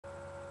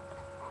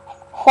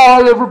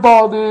Hi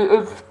everybody,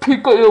 it's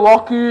Pika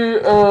Lucky,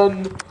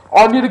 and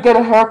I need to get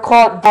a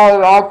haircut,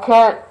 but I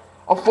can't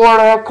afford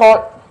a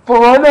haircut.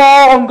 But right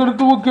now, I'm gonna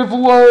do a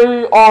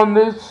giveaway on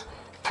this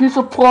piece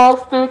of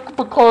plastic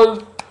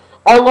because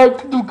I like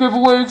to do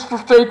giveaways for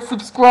fake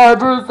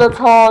subscribers. That's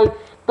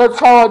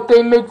how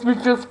they make me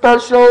feel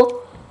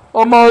special.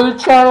 On my other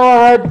channel,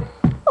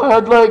 I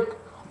had like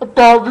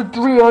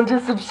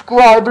 1,300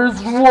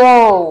 subscribers.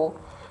 Whoa!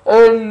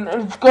 And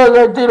it's because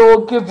I did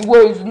all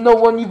giveaways. No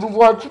one even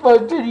watched my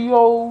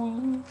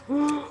videos.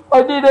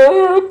 I need a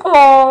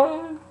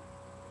haircut.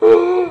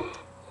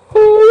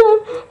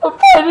 I'm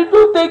finding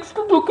new things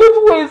to do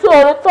giveaways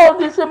on. I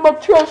found this in my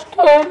trash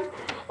can.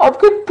 I'm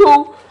gonna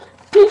do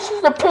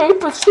pieces of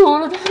paper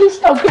soon.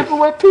 I'll give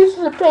away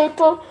pieces of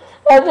paper.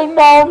 I think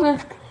now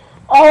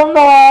I don't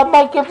know, I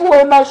might give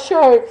away my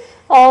shirt.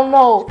 I don't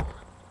know.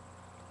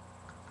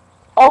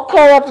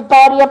 Okay,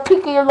 everybody, I'm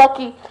picking you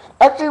lucky.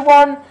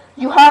 Everyone,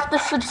 you have to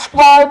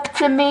subscribe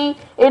to me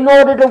in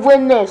order to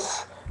win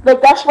this.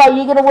 Like, that's right,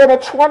 you're gonna win a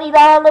 $20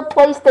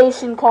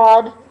 PlayStation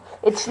card.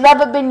 It's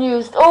never been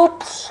used.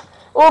 Oops.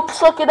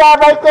 Oops, look at that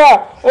right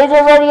there. It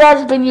already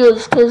has been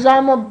used, because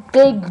I'm a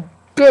big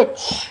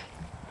bitch.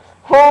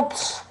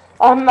 Oops.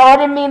 I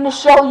didn't mean to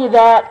show you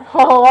that.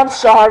 Oh, I'm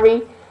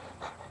sorry.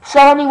 So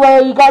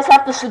anyway, you guys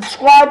have to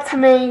subscribe to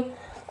me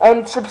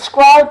and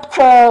subscribe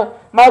to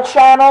my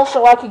channel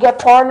so I can get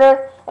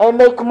partner and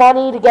make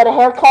money to get a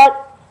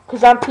haircut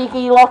because I'm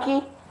peaky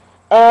lucky.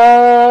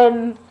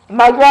 And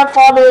my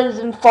grandfather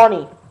isn't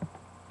funny.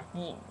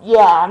 Yeah,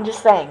 I'm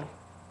just saying.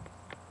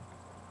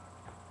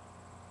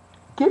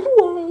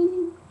 Giveaway.